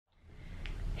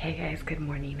Hey guys, good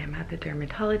morning. I'm at the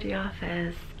dermatology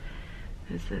office.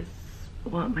 This is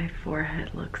what my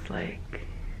forehead looks like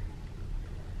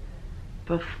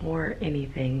before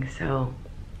anything. So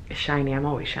shiny, I'm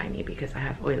always shiny because I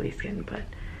have oily skin, but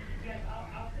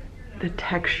the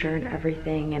texture and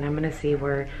everything, and I'm gonna see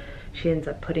where she ends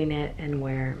up putting it and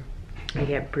where I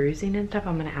get bruising and stuff.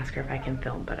 I'm gonna ask her if I can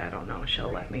film, but I don't know if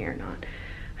she'll let me or not.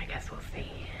 I guess we'll see.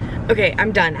 Okay,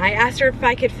 I'm done. I asked her if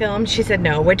I could film. She said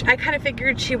no, which I kind of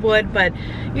figured she would, but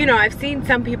you know, I've seen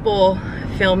some people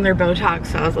film their Botox,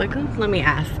 so I was like, let me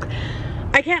ask.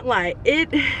 I can't lie, it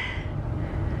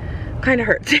kind of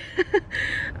hurts.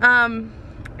 I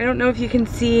don't know if you can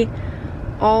see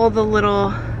all the little,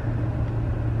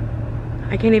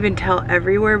 I can't even tell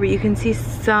everywhere, but you can see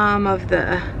some of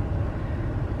the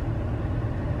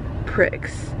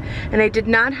pricks. And I did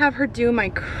not have her do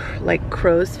my like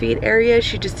crow's feet area.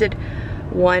 She just did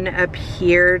one up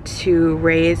here to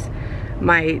raise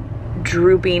my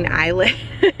drooping eyelid,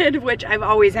 which I've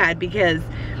always had because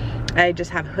I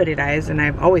just have hooded eyes, and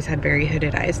I've always had very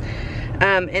hooded eyes.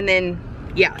 And then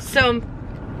yeah, so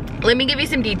let me give you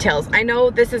some details. I know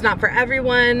this is not for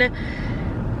everyone.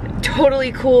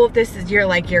 Totally cool if this is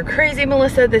you're crazy,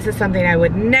 Melissa, this is something I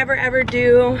would never ever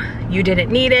do, you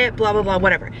didn't need it, blah blah blah,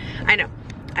 whatever. I know,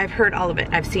 I've heard all of it,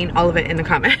 I've seen all of it in the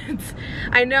comments.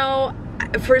 I know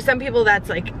for some people that's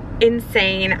like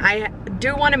insane. I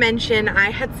do want to mention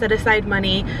I had set aside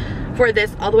money for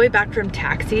this all the way back from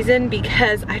tax season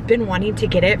because I've been wanting to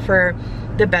get it for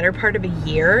the better part of a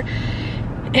year,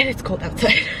 and it's cold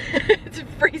outside. It's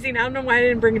freezing. I don't know why I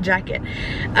didn't bring a jacket.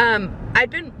 I'd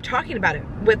been talking about it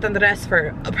with Andres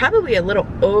for probably a little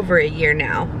over a year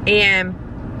now, and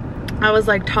I was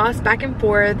like tossed back and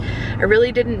forth. I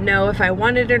really didn't know if I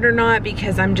wanted it or not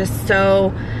because I'm just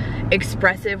so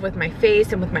expressive with my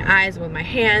face and with my eyes and with my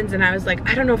hands, and I was like,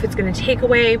 I don't know if it's gonna take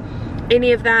away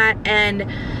any of that. And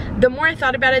the more I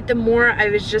thought about it, the more I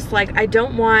was just like, I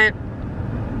don't want,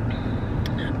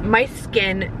 my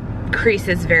skin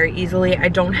creases very easily. I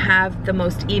don't have the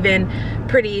most even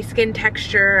pretty skin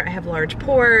texture. I have large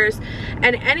pores,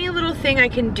 and any little thing I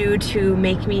can do to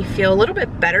make me feel a little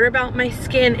bit better about my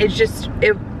skin, it's just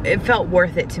it felt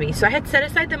worth it to me. So I had set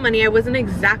aside the money. I wasn't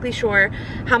exactly sure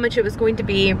how much it was going to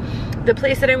be. The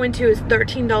place that I went to is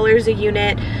 $13 a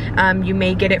unit. You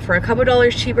may get it for a couple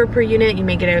dollars cheaper per unit. You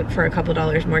may get it for a couple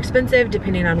dollars more expensive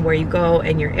depending on where you go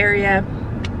in your area.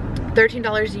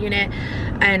 $13 a unit,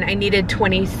 and I needed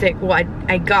 26, well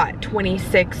I got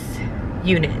 26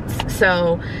 units.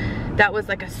 So that was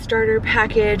like a starter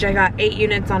package. I got 8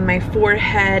 units on my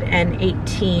forehead and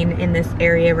 18 in this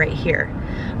area right here.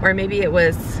 Or maybe it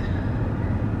was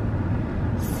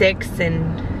 6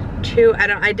 and 2,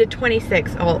 I did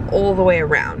 26 all the way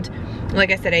around.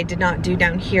 Like I said, I did not do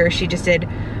down here. She just did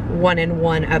 1 and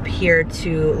 1 up here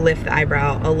to lift the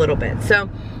eyebrow a little bit. So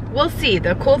we'll see.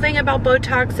 The cool thing about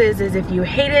Botox is if you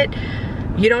hate it,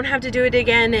 you don't have to do it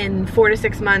again. In 4 to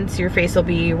 6 months, your face will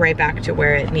be right back to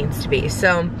where it needs to be.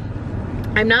 So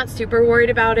I'm not super worried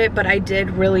about it, but I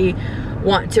did really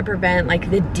want to prevent like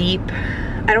the deep,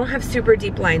 I don't have super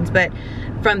deep lines, but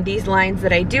from these lines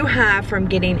that I do have from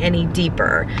getting any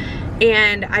deeper.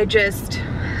 And I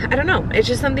don't know, it's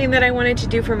just something that I wanted to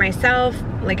do for myself.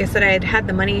 Like I said, I had had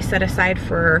the money set aside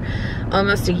for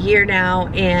almost a year now,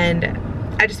 and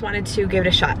I just wanted to give it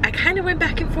a shot. I kind of went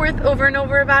back and forth over and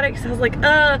over about it because I was like,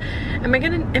 am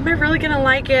I really gonna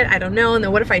like it? I don't know. And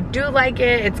then what if I do like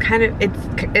it?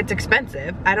 It's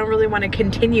expensive. I don't really want to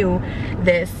continue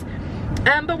this,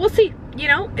 but we'll see. You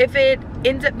know, if it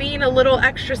ends up being a little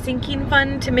extra sinking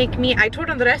fun to make me, I told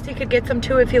Andres he could get some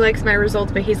too if he likes my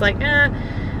results, but he's like,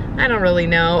 I don't really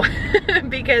know.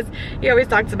 Because he always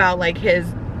talks about like he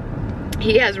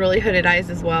has really hooded eyes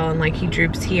as well, and like he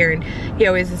droops here, and he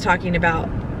always is talking about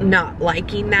not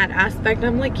liking that aspect.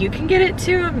 I'm like, you can get it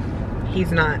too.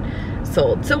 He's not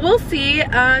sold. So we'll see.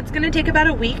 It's gonna take about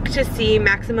a week to see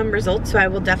maximum results, so I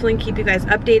will definitely keep you guys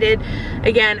updated.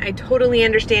 Again, I totally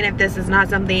understand if this is not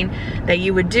something that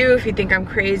you would do, if you think I'm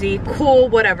crazy, cool,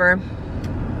 whatever.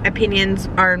 Opinions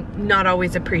are not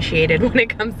always appreciated when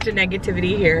it comes to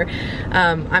negativity here.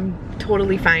 I'm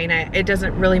totally fine. It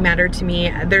doesn't really matter to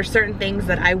me. There's certain things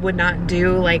that I would not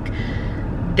do, like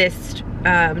this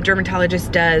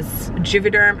dermatologist does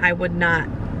Juvederm. I would not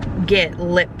get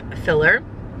lip filler,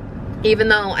 even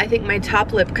though I think my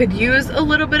top lip could use a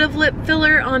little bit of lip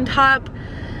filler on top,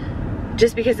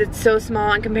 just because it's so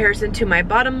small in comparison to my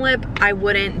bottom lip. I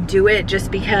wouldn't do it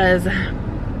just because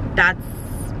that's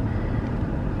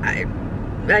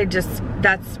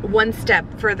that's one step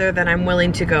further than I'm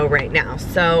willing to go right now.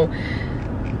 So,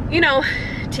 you know,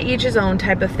 to each his own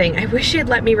type of thing. I wish she had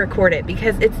let me record it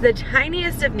because it's the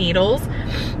tiniest of needles.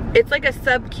 It's like a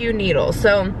sub-Q needle.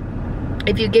 So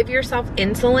if you give yourself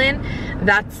insulin,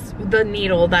 that's the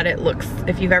needle that it looks.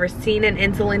 If you've ever seen an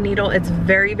insulin needle, it's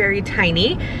very, very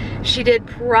tiny. She did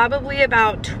probably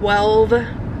about 12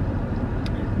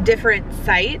 different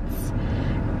sites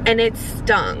and it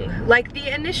stung. Like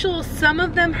the initial, some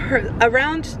of them hurt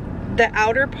around the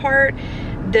outer part.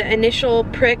 The initial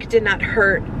prick did not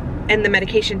hurt and the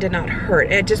medication did not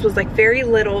hurt. It just was like very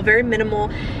little, very minimal,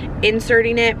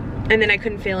 inserting it, and then I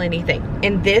couldn't feel anything.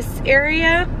 In this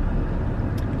area,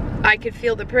 I could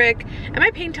feel the prick, and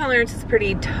my pain tolerance is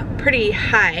pretty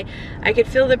high. I could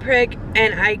feel the prick,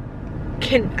 and I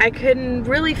couldn't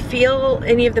really feel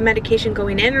any of the medication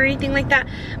going in or anything like that,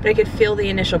 but I could feel the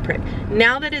initial prick.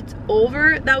 Now that it's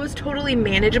over, that was totally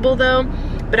manageable though.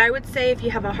 But I would say if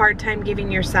you have a hard time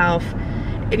giving yourself,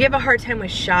 if you have a hard time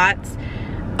with shots,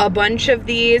 a bunch of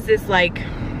these is like,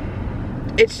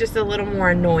 it's just a little more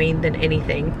annoying than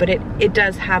anything, but it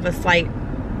does have a slight,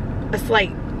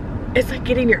 it's like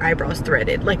getting your eyebrows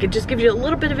threaded. Like it just gives you a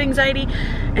little bit of anxiety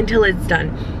until it's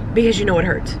done, because you know it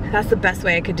hurts. That's the best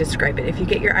way I could describe it. If you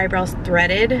get your eyebrows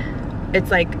threaded, it's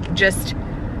like just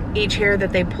each hair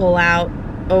that they pull out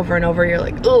over and over, you're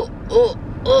like, oh, oh,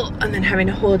 oh, and then having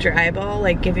to hold your eyeball,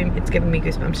 like it's giving me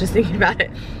goosebumps just thinking about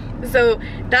it. So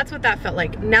that's what that felt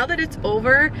like. Now that it's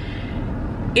over,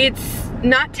 it's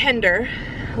not tender,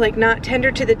 like not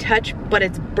tender to the touch, but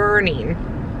it's burning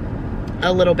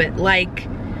a little bit. Like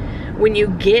when you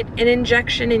get an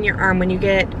injection in your arm, when you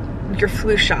get your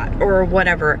flu shot or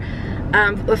whatever.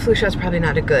 A flu shot is probably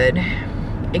not a good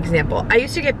example. I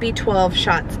used to get B12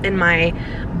 shots in my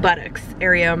buttocks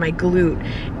area, my glute,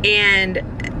 and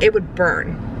it would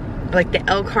burn. Like the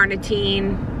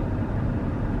L-carnitine,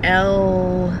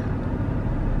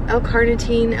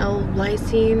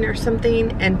 L-lysine or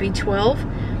something, and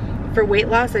B12 for weight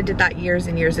loss. I did that years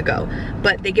and years ago.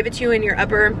 But they give it to you in your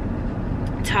upper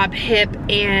top hip,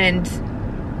 and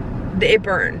it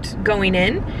burned going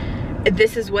in.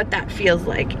 This is what that feels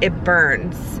like. It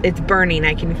burns. It's burning.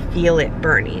 I can feel it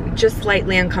burning. Just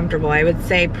slightly uncomfortable. I would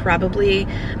say probably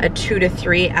a 2 to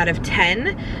 3 out of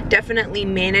 10. Definitely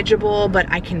manageable, but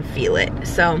I can feel it.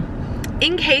 So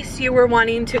in case you were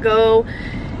wanting to go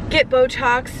get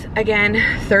Botox, again,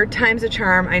 3rd time's a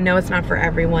charm. I know it's not for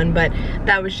everyone, but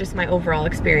that was just my overall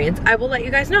experience. I will let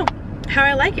you guys know how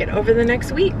I like it over the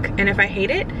next week. And if I hate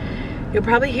it, you'll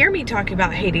probably hear me talking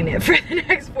about hating it for the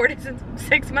next 4 to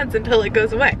 6 months until it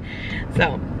goes away.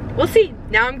 So we'll see.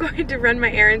 Now I'm going to run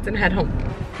my errands and head home.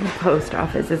 The post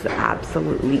office is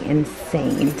absolutely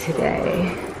insane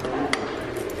today.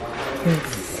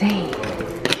 Insane.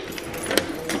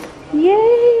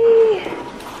 Yay!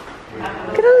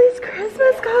 Look at all these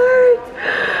Christmas cards.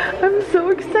 I'm so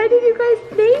excited, you guys.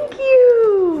 Thank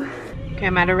you. Okay,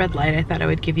 I'm at a red light. I thought I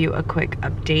would give you a quick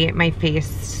update. My face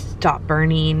stopped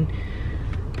burning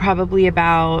probably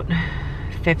about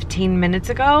 15 minutes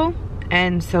ago,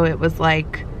 and so it was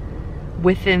like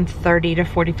within 30 to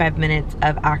 45 minutes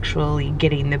of actually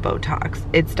getting the Botox,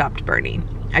 it stopped burning.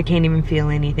 I can't even feel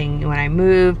anything when I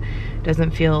move.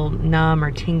 Doesn't feel numb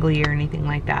or tingly or anything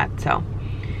like that. So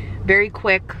very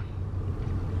quick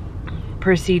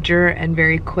procedure and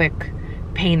very quick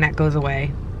pain that goes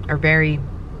away, or very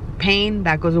pain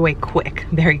that goes away quick.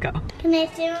 There you go. Can I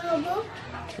see a book?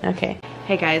 Okay.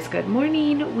 Hey guys, good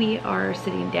morning. We are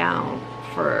sitting down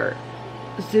for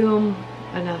Zoom,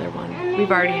 another one.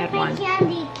 We've already had one.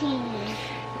 Candy cane.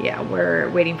 Yeah, we're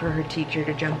waiting for her teacher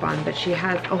to jump on, but she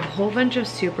has a whole bunch of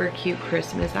super cute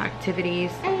Christmas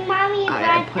activities. And Mommy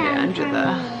got put it under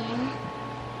the.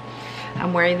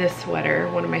 I'm wearing this sweater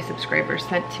one of my subscribers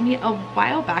sent to me a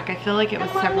while back. I feel like it was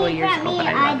several years ago, but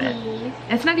I love it.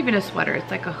 It's not even a sweater,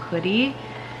 it's like a hoodie.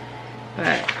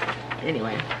 But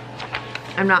anyway,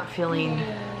 I'm not feeling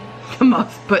the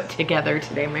most put together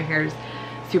today. My hair's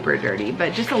super dirty,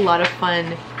 but just a lot of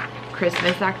fun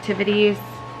Christmas activities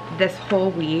this whole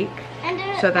week.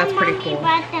 So that's pretty cool.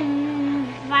 Bought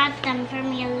them for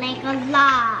me like a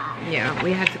lot. Yeah,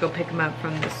 we had to go pick them up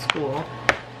from the school.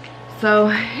 So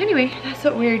anyway, that's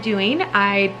what we're doing.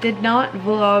 I did not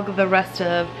vlog the rest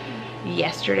of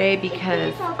yesterday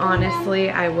because honestly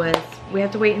we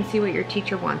have to wait and see what your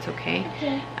teacher wants, okay?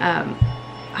 Okay.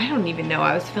 I don't even know.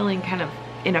 I was feeling kind of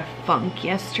in a funk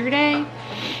yesterday.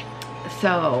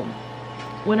 So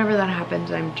whenever that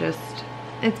happens,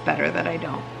 it's better that I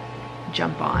don't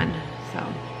jump on. So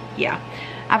yeah,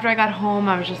 after I got home,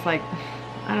 I was just like,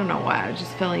 I don't know why. I was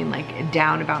just feeling like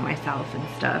down about myself and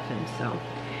stuff. And so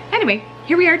anyway,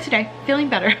 here we are today, feeling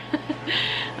better.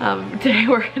 Today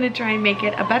we're gonna try and make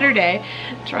it a better day,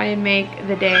 try and make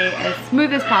the day as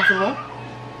smooth as possible.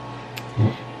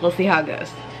 We'll see how it goes.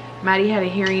 Maddie had a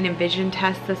hearing and vision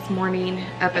test this morning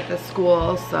up at the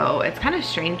school, so it's kind of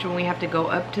strange when we have to go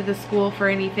up to the school for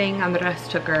anything. Andres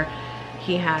took her,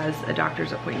 he has a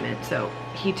doctor's appointment, so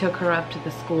he took her up to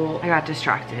the school. I got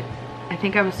distracted. I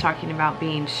think I was talking about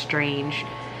being strange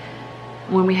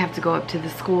when we have to go up to the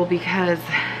school because,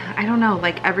 I don't know,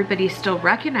 like everybody still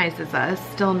recognizes us,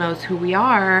 still knows who we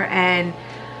are, and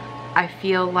I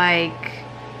feel like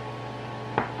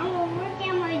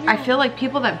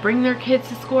people that bring their kids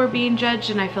to school are being judged,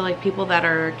 and I feel like people that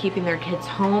are keeping their kids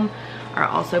home are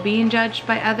also being judged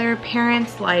by other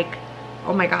parents. Like,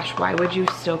 oh my gosh, why would you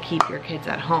still keep your kids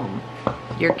at home?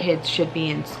 Your kids should be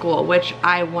in school, which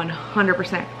I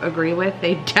 100% agree with.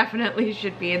 They definitely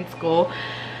should be in school.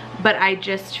 But I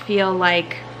just feel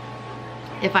like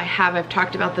I've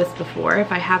talked about this before,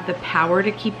 if I have the power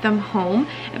to keep them home,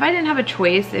 if I didn't have a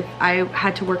choice, if I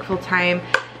had to work full time,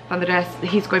 Andres,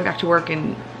 he's going back to work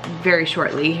in very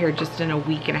shortly, here just in a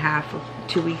week and a half, or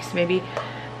 2 weeks maybe.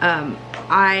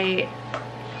 I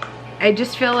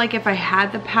just feel like if I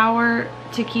had the power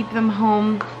to keep them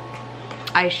home,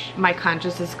 my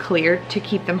conscience is clear to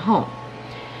keep them home.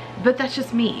 But that's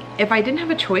just me. If I didn't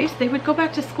have a choice, they would go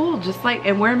back to school just like,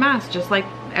 and wear masks just like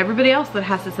everybody else that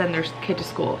has to send their kid to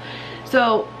school.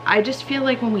 So I just feel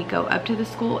like when we go up to the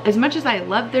school, as much as I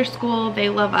love their school, they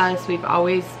love us, we've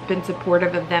always been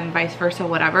supportive of them, vice versa,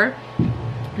 whatever.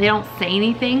 They don't say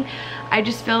anything. I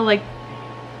just feel like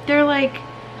they're like,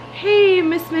 hey,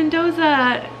 Miss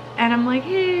Mendoza. And I'm like,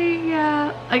 hey,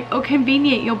 yeah. Like, oh,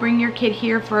 convenient. You'll bring your kid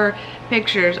here for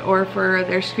pictures or for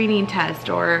their screening test,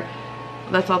 or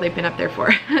that's all they've been up there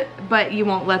for. But you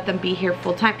won't let them be here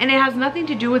full time. And it has nothing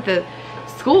to do with the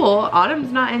school.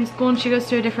 Autumn's not in school and she goes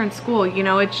to a different school, you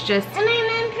know, it's just. And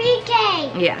I'm in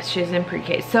pre-K. Yeah, she's in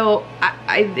pre-K. So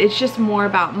it's just more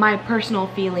about my personal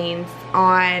feelings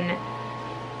on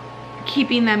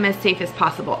keeping them as safe as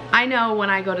possible. I know when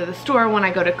I go to the store, when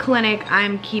I go to clinic,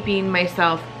 I'm keeping my mask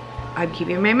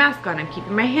on, I'm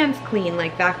keeping my hands clean,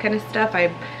 like that kind of stuff.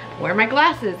 I wear my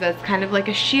glasses, that's kind of like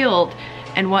a shield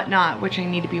and whatnot, which I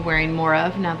need to be wearing more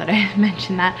of now that I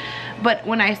mentioned that. But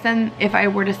when if I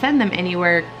were to send them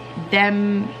anywhere,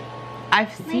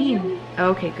 I've seen,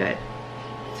 okay, good.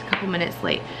 It's a couple minutes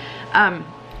late.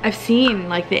 I've seen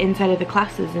like the inside of the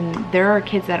classes, and there are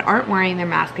kids that aren't wearing their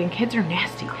mask, and kids are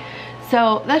nasty.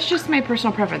 So that's just my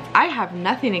personal preference. I have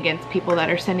nothing against people that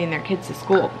are sending their kids to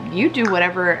school. You do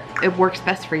whatever it works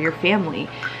best for your family.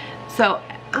 So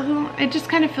it just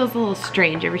kind of feels a little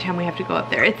strange every time we have to go up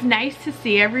there. It's nice to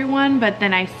see everyone, but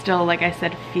then I still, like I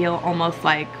said, feel almost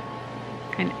like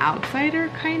an outsider,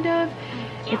 kind of.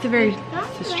 It's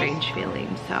a strange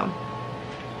feeling. So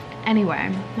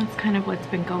anyway, that's kind of what's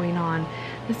been going on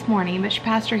this morning. But she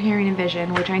passed her hearing and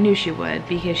vision, which I knew she would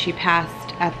because she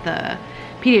passed at the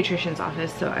pediatrician's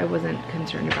office, so I wasn't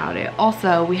concerned about it.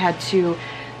 Also, we had to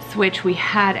switch. We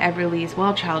had Everly's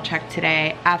well child check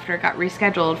today after it got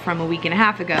rescheduled from a week and a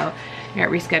half ago. It got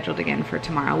rescheduled again for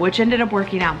tomorrow, which ended up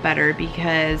working out better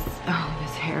because, oh,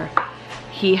 this hair.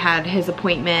 He had his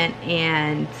appointment,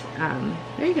 and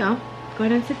there you go. Go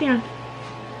ahead and sit down.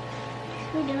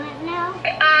 We do it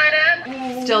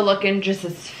now. Still looking just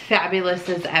as fabulous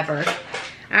as ever.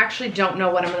 I actually don't know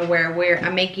what I'm gonna wear.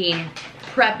 I'm making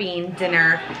prepping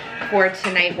dinner for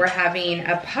tonight. We're having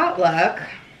a potluck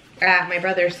at my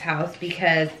brother's house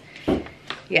because,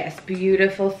 yes,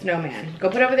 beautiful snowman. Go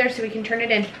put over there so we can turn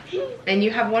it in. And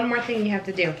you have one more thing you have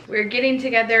to do. We're getting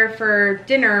together for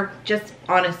dinner just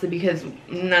honestly because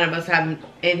none of us have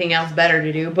anything else better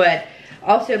to do, but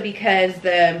also because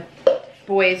the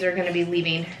boys are gonna be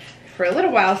leaving for a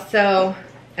little while, so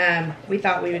we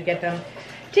thought we would get them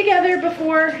together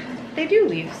before they do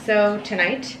leave. So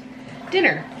tonight,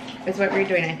 dinner is what we're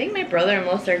doing. I think my brother and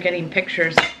Melissa are getting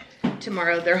pictures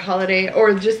tomorrow, their holiday,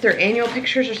 or just their annual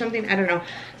pictures or something, I don't know.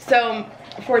 So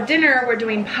for dinner, we're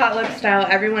doing potluck style.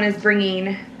 Everyone is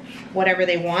bringing whatever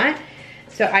they want.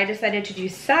 So I decided to do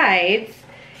sides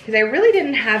because I really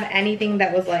didn't have anything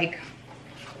that was like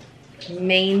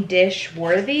main dish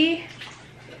worthy.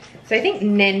 So I think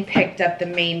Nin picked up the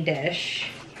main dish.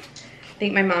 I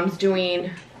think my mom's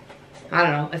doing, I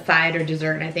don't know, a side or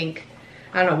dessert, and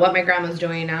I don't know what my grandma's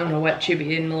doing. I don't know what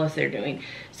Chubby and Melissa are doing.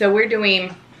 So we're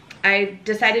doing, I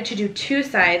decided to do two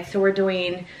sides. So we're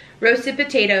doing roasted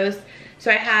potatoes.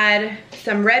 So I had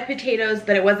some red potatoes,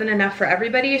 but it wasn't enough for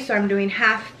everybody. So I'm doing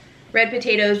half red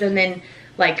potatoes, and then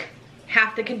like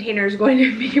half the container is going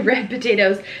to be red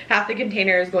potatoes, half the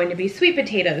container is going to be sweet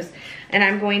potatoes. And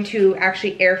I'm going to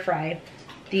actually air fry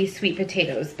these sweet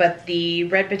potatoes, but the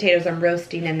red potatoes I'm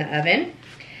roasting in the oven.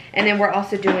 And then we're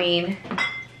also doing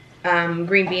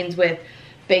green beans with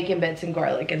bacon bits and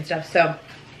garlic and stuff. So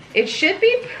it should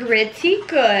be pretty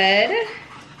good.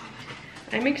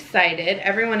 I'm excited.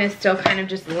 Everyone is still kind of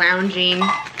just lounging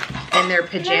in their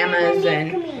pajamas,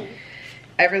 and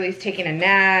Everly's taking a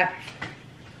nap.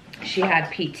 She had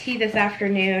PT this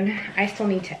afternoon. I still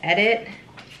need to edit.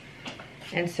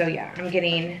 And so yeah, I'm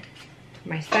getting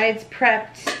my sides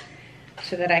prepped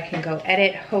so that I can go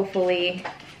edit, hopefully.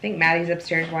 I think Maddie's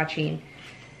upstairs watching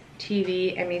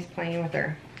TV. Emmy's playing with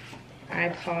her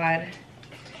iPod.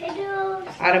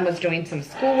 Autumn was doing some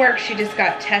schoolwork. She just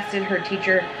got tested. Her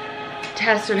teacher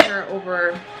tested her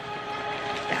over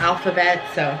the alphabet.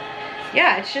 So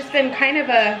yeah, it's just been kind of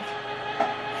a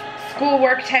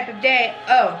schoolwork type of day.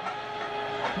 Oh,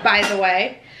 by the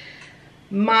way,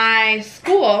 my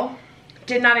school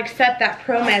did not accept that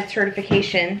ProMed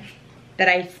certification that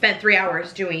I spent 3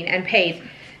 hours doing and paid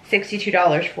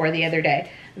 $62 for the other day.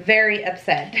 Very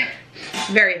upset.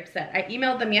 Very upset. I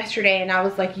emailed them yesterday and I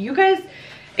was like, you guys,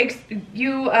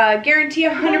 you guarantee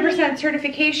 100%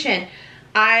 certification.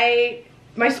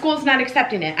 My school's not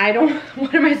accepting it.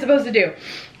 What am I supposed to do?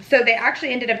 So they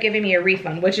actually ended up giving me a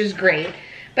refund, which is great,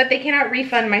 but they cannot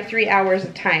refund my 3 hours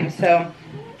of time, so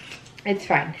it's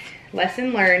fine.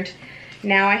 Lesson learned.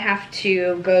 Now I have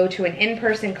to go to an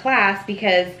in-person class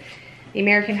because the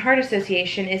American Heart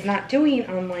Association is not doing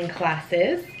online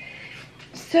classes.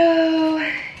 So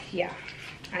yeah,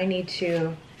 I need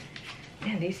to,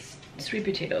 man, these sweet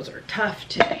potatoes are tough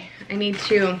today.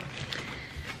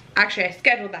 Actually, I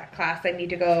scheduled that class. I need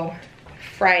to go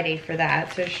Friday for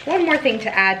that. So just one more thing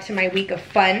to add to my week of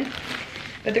fun.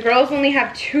 But the girls only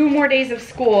have 2 more days of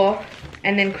school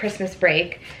and then Christmas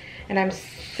break. And I'm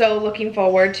so looking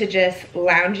forward to just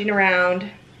lounging around,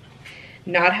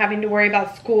 not having to worry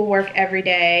about schoolwork every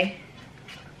day.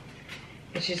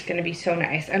 It's just gonna be so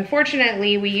nice.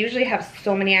 Unfortunately, we usually have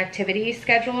so many activities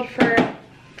scheduled for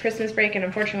Christmas break, and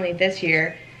unfortunately this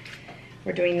year,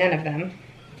 we're doing none of them.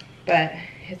 But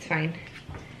it's fine.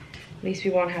 At least we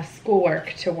won't have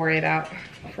schoolwork to worry about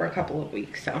for a couple of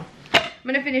weeks. So I'm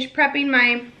gonna finish prepping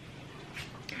my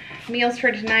meals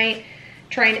for tonight,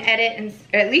 try and edit, and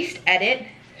at least edit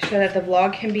so that the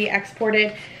vlog can be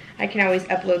exported. I can always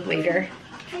upload later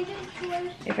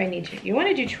if I need to. You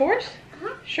wanna do chores?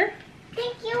 Sure.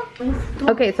 Thank you.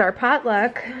 Okay, so our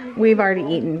potluck, we've already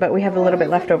eaten, but we have a little bit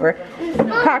left over.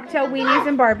 Cocktail weenies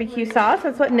and barbecue sauce,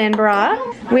 that's what Nin brought.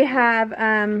 We have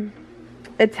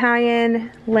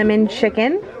Italian lemon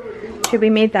chicken. We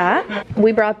made that.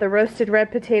 We brought the roasted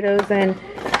red potatoes and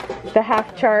the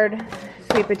half-charred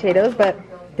sweet potatoes, but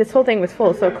this whole thing was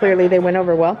full, so clearly they went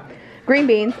over well. Green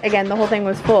beans, again, the whole thing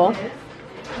was full.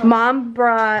 Mom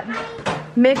brought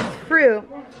mixed fruit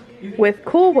with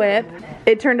Cool Whip.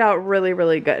 It turned out really,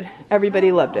 really good.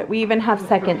 Everybody loved it. We even have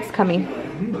seconds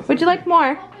coming. Would you like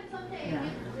more?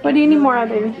 What do you need more of,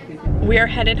 baby? We are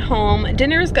headed home.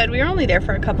 Dinner was good. We were only there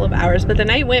for a couple of hours, but the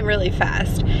night went really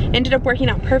fast. Ended up working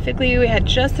out perfectly. We had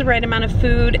just the right amount of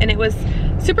food, and it was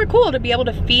super cool to be able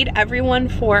to feed everyone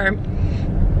for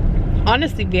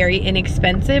honestly very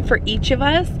inexpensive for each of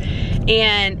us.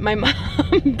 And my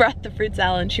mom brought the fruit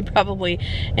salad, and she probably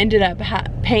ended up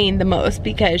paying the most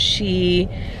because she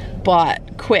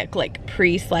bought quick, like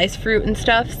pre-sliced fruit and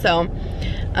stuff. So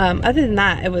other than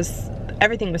that,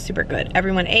 everything was super good.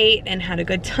 Everyone ate and had a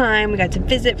good time. We got to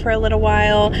visit for a little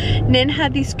while. Nin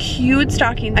had these cute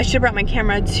stockings. I should have brought my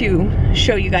camera to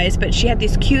show you guys, but she had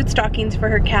these cute stockings for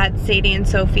her cats, Sadie and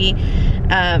Sophie.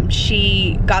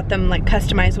 She got them like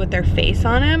customized with their face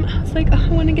on them. I was like, oh, I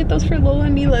want to get those for Lola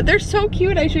and Mila. They're so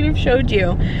cute. I should have showed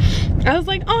you. I was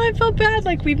like, oh, I felt bad.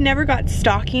 Like, we've never got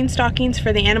stockings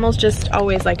for the animals, just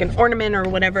always like an ornament or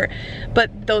whatever.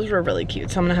 But those were really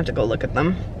cute, so I'm gonna have to go look at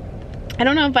them. I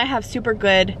don't know if I have super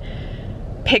good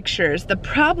pictures. The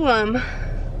problem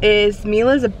is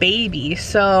Mila's a baby,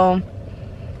 so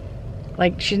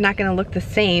like she's not gonna look the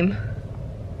same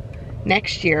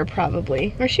next year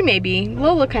probably. Or she may be.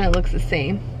 Lola kind of looks the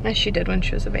same as she did when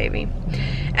she was a baby.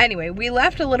 Anyway, we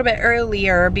left a little bit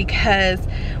earlier because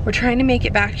we're trying to make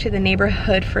it back to the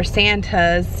neighborhood for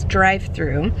Santa's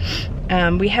drive-through.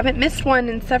 We haven't missed one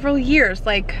in several years,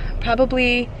 like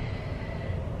probably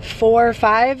 4 or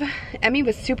 5. Emmy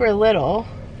was super little,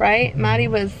 right? Maddie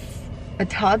was a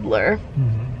toddler.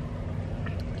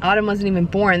 Autumn wasn't even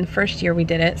born the first year we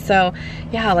did it. So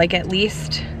yeah, like at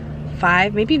least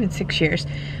 5, maybe even 6 years.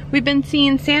 We've been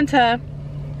seeing Santa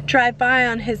drive by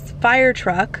on his fire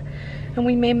truck, and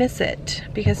we may miss it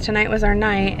because tonight was our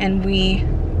night and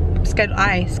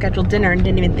I scheduled dinner and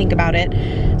didn't even think about it.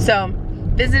 So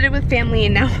visited with family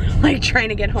and now we're like trying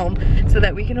to get home so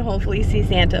that we can hopefully see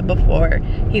Santa before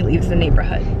he leaves the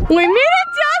neighborhood. We made it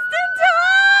just in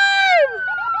time!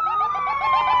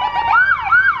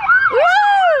 Woo!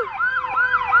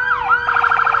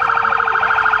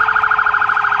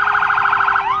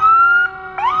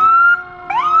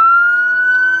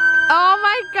 Oh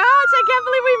my gosh, I can't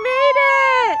believe we made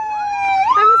it!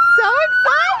 I'm so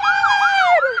excited!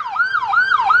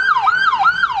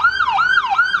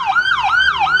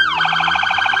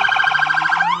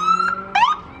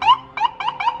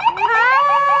 Hi!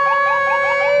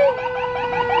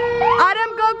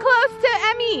 Autumn, go close to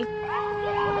Emmy.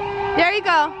 There you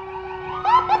go.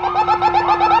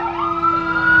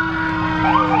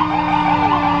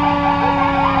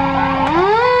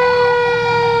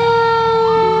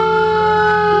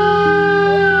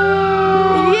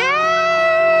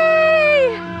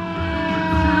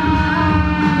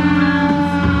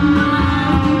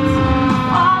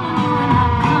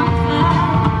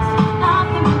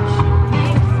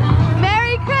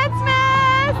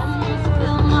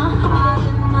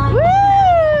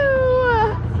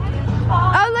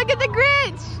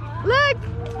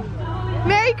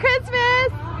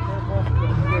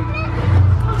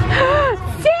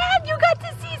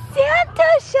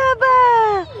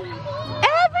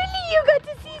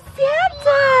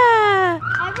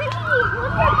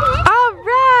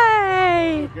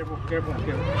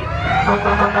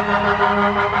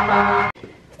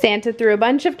 Santa threw a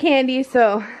bunch of candy,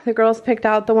 so the girls picked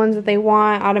out the ones that they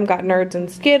want. Autumn got Nerds and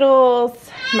Skittles.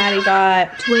 Maddie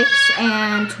got Twix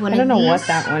and one I don't know what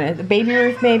that one is. Baby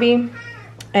Ruth maybe.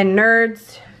 And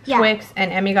Nerds, Twix,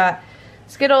 and Emmy got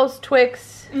Skittles,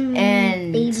 Twix,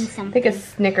 and baby something. I think a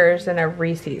Snickers and a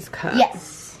Reese's cup.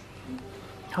 Yes.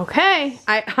 Okay,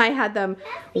 I had them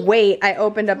wait. I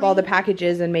opened up all the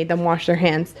packages and made them wash their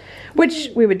hands, which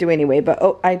we would do anyway,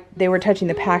 but they were touching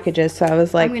the packages, so I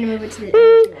was like, I'm gonna move it to the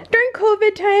during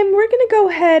COVID time, we're gonna go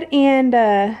ahead and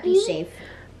be safe.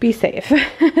 Be safe.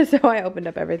 So I opened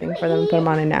up everything for them and put them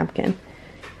on a napkin.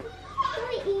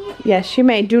 Yes, you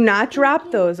may. Do not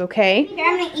drop those, okay? Here,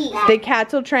 I'm gonna eat. The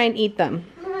cats will try and eat them.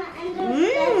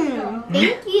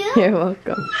 Thank you. You're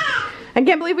welcome. I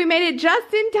can't believe we made it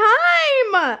just in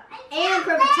time! And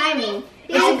perfect timing.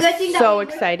 It's a good thing that so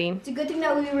exciting. It's a good thing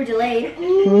that we were delayed.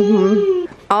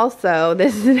 Also,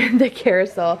 this is the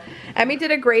carousel. Emmy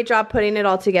did a great job putting it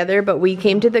all together, but we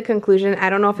came to the conclusion, I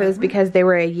don't know if it was because they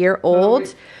were a year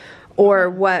old or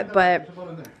what, but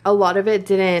a lot of it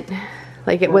didn't,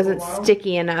 like it wasn't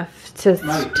sticky enough to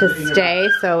stay,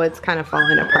 so it's kind of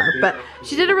falling apart. But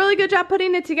she did a really good job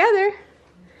putting it together.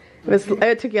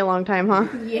 It took you a long time, huh?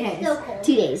 Yes.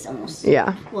 2 days almost.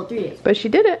 Yeah. Well, 3 days. But she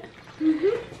did it.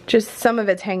 Just some of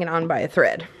it's hanging on by a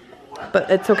thread. But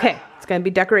it's okay. It's going to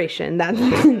be decoration. That's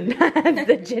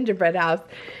the gingerbread house.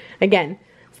 Again,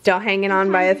 still hanging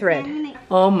on by a thread.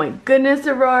 Oh my goodness,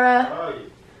 Aurora.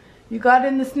 You got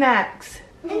in the snacks.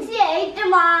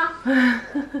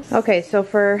 Okay, so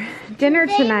for dinner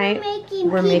tonight,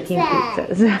 we're making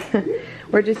pizzas.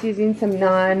 We're just using some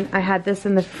naan. I had this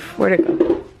in the, where'd it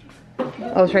go?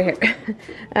 Oh, it's right here.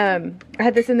 I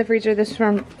had this in the freezer. This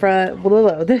from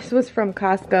this was from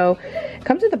Costco. It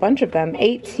comes with a bunch of them.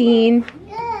 18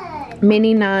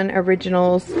 mini naan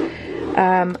originals.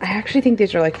 I actually think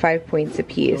these are like 5 points a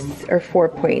piece, or 4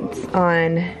 points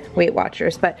on Weight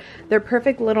Watchers, but they're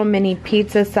perfect little mini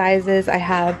pizza sizes. I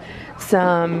have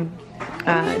some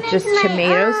just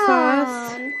tomato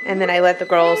sauce, and then I let the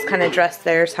girls kind of dress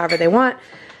theirs however they want.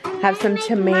 Have some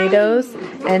tomatoes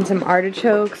and some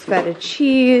artichokes, feta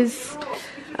cheese,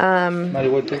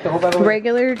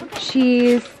 regular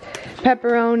cheese,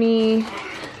 pepperoni,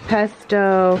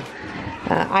 pesto.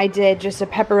 I did just a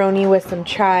pepperoni with some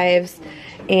chives,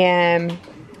 and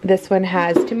this one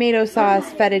has tomato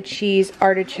sauce, feta cheese,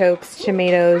 artichokes,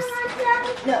 tomatoes,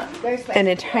 and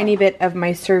a tiny bit of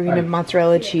my serving of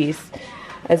mozzarella cheese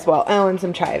as well. Oh, and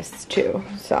some chives too.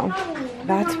 So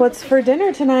that's what's for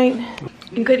dinner tonight.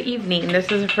 Good evening. This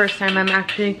is the first time I'm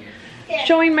actually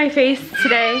showing my face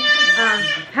today.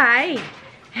 Hi.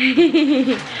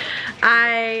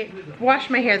 I washed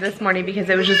my hair this morning because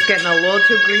it was just getting a little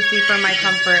too greasy for my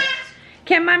comfort.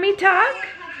 Can mommy talk?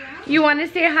 You want to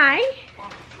say hi?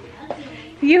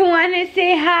 You want to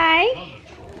say hi?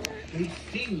 You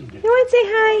want to say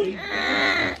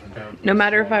hi? No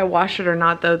matter if I wash it or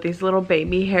not though, these little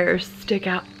baby hairs stick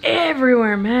out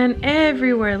everywhere, man,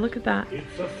 everywhere. Look at that.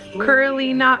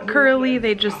 Curly, not curly,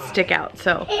 they just stick out.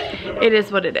 So it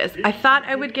is what it is. I thought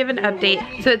I would give an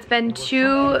update. So it's been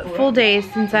 2 full days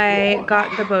since I got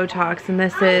the Botox, and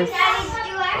this is,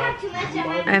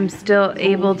 I'm still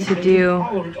able to do,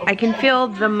 I can feel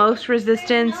the most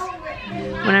resistance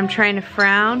when I'm trying to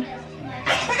frown,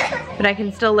 but I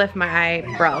can still lift my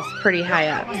eyebrows pretty high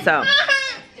up, so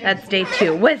that's day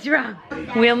 2. What's wrong?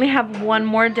 We only have one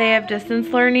more day of distance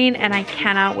learning, and I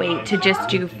cannot wait to just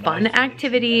do fun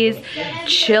activities,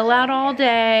 chill out all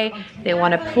day. They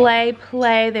want to play.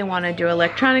 They want to do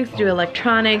electronics,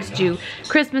 do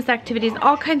Christmas activities,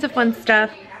 all kinds of fun stuff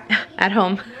at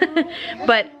home.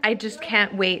 But I just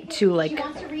can't wait to like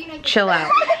chill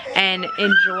out and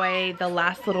enjoy the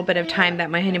last little bit of time that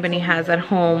my honey bunny has at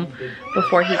home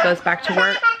before he goes back to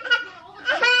work.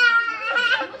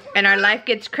 And our life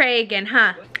gets cray again,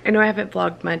 huh? I know I haven't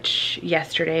vlogged much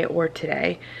yesterday or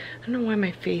today. I don't know why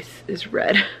my face is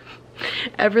red.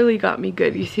 Everly got me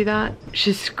good, you see that?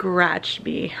 She scratched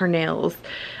me, her nails.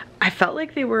 I felt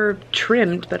like they were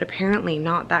trimmed, but apparently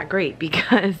not that great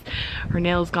because her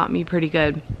nails got me pretty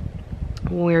good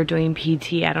when we were doing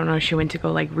PT. I don't know, she went to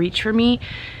go like reach for me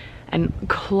and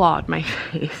clawed my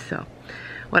face, so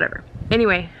whatever.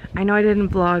 Anyway, I know I didn't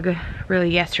vlog really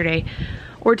yesterday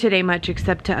or today much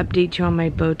except to update you on my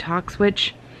Botox,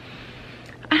 which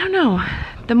I don't know.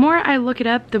 The more I look it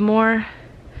up, the more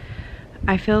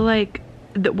I feel like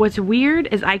what's weird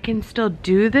is I can still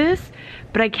do this,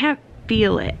 but I can't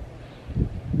feel it.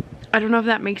 I don't know if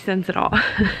that makes sense at all.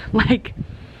 Like,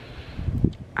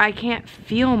 I can't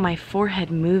feel my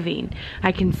forehead moving.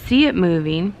 I can see it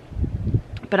moving,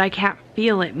 but I can't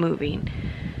feel it moving.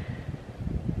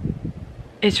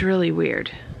 It's really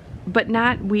weird. But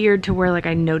not weird to where like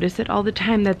I notice it all the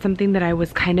time. That's something that I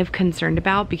was kind of concerned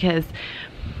about because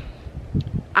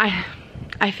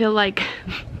I feel like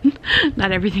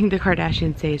not everything the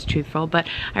Kardashians say is truthful, but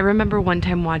I remember one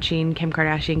time watching Kim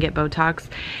Kardashian get Botox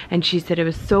and she said it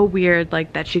was so weird,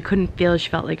 like that she couldn't feel,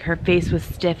 she felt like her face was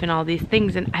stiff and all these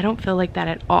things, and I don't feel like that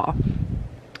at all.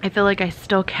 I feel like I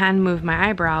still can move my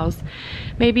eyebrows.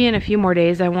 Maybe in a few more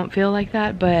days I won't feel like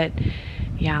that, but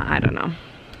yeah, I don't know.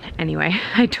 Anyway,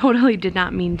 I totally did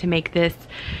not mean to make this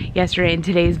yesterday and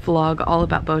today's vlog all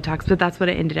about Botox, but that's what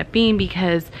it ended up being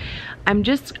because I'm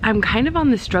kind of on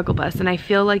the struggle bus, and I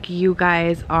feel like you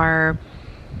guys are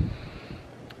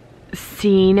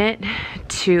seeing it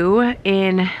too.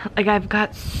 In like, I've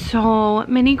got so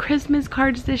many Christmas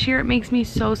cards this year. It makes me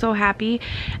so happy,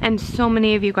 and so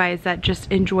many of you guys that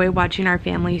just enjoy watching our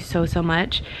family so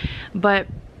much. But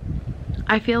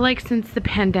I feel like since the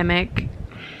pandemic,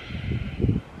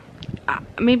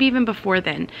 maybe even before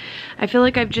then, I feel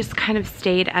like I've just kind of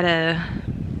stayed at a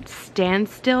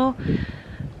standstill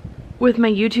with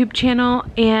my YouTube channel,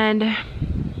 and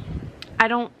I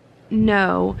don't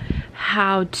know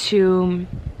how to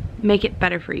make it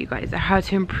better for you guys or how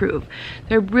to improve.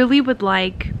 I really would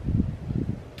like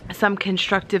some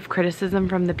constructive criticism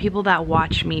from the people that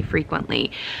watch me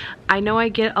frequently. I know I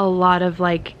get a lot of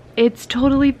like, it's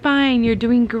totally fine, you're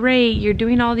doing great, you're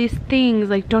doing all these things,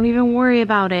 like don't even worry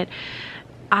about it.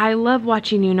 I love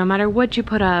watching you no matter what you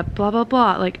put up, blah blah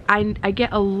blah. Like I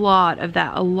get a lot of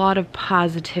that, a lot of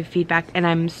positive feedback, and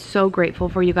I'm so grateful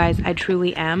for you guys. I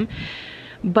truly am.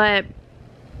 But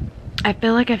I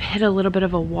feel like I've hit a little bit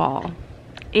of a wall.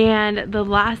 And the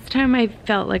last time I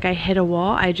felt like I hit a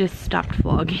wall, I just stopped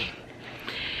vlogging.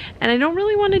 And I don't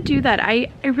really want to do that.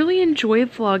 I really enjoy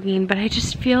vlogging, but I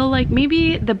just feel like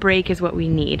maybe the break is what we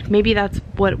need. Maybe that's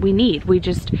what we need.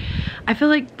 I feel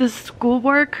like the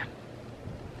schoolwork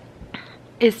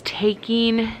is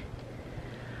taking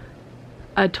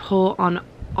a toll on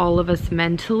all of us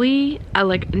mentally.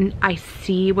 I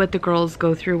see what the girls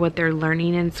go through, what they're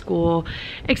learning in school,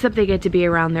 except they get to be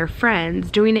around their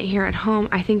friends. Doing it here at home,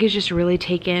 I think is just really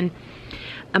taken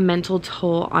a mental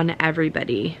toll on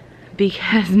everybody,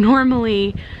 because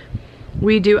normally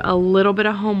we do a little bit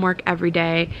of homework every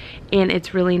day and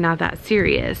it's really not that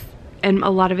serious, and a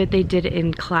lot of it they did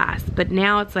in class, but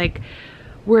now it's like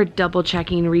we're double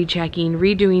checking, rechecking,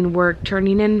 redoing work,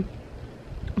 turning in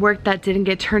work that didn't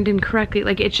get turned in correctly.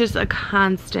 Like, it's just a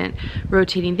constant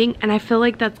rotating thing, and I feel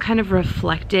like that's kind of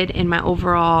reflected in my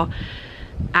overall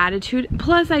attitude.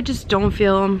 Plus, I just don't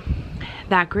feel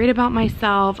that great about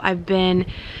myself. I've been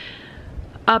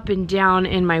up and down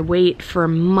in my weight for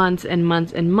months and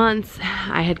months and months.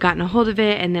 I had gotten a hold of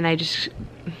it, and then I just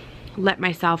let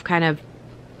myself kind of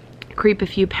creep a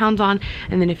few pounds on,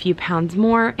 and then a few pounds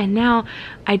more, and now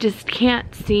I just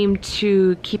can't seem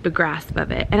to keep a grasp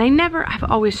of it. And I've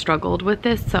always struggled with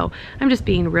this, so I'm just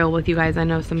being real with you guys. I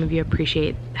know some of you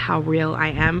appreciate how real I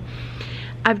am.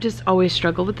 I've just always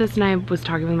struggled with this, and I was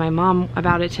talking with my mom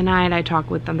about it tonight. I talk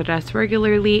with Andres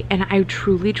regularly, and I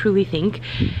truly think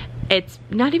it's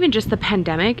not even just the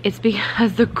pandemic, it's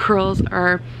because the girls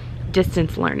are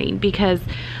distance learning, because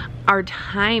our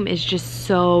time is just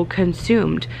so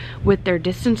consumed with their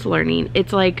distance learning.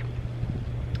 It's like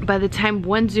by the time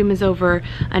one Zoom is over,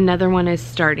 another one is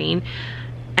starting.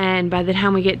 And by the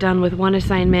time we get done with one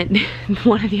assignment,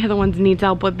 one of the other ones needs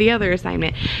help with the other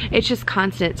assignment. It's just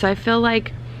constant. So I feel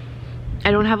like I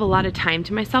don't have a lot of time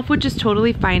to myself, which is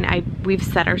totally fine. We've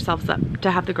set ourselves up to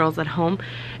have the girls at home,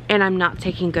 and I'm not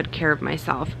taking good care of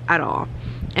myself at all.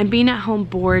 And being at home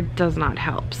bored does not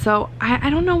help. So I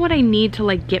don't know what I need to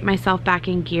like get myself back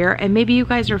in gear, and maybe you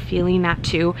guys are feeling that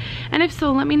too. And if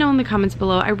so, let me know in the comments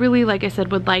below. I really, like I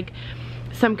said, would like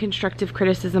some constructive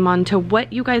criticism on to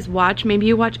what you guys watch. Maybe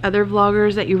you watch other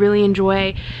vloggers that you really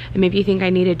enjoy, and maybe you think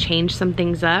I need to change some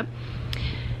things up.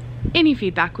 Any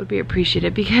feedback would be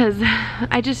appreciated, because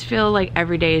I just feel like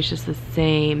every day is just the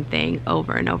same thing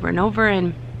over and over and over,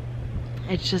 and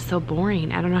it's just so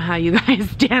boring. I don't know how you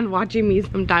guys stand watching me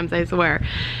sometimes, I swear.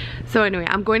 So anyway,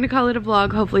 I'm going to call it a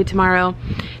vlog. Hopefully tomorrow,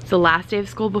 it's the last day of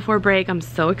school before break. I'm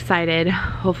so excited.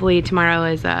 Hopefully tomorrow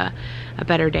is a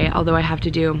better day, although I have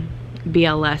to do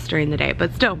BLS during the day.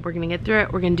 But still, we're gonna get through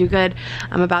it. We're gonna do good.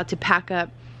 I'm about to pack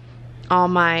up all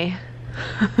my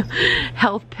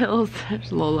health pills,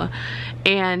 Lola,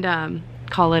 and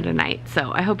call it a night.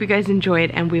 So I hope you guys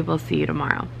enjoyed, and we will see you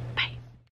tomorrow.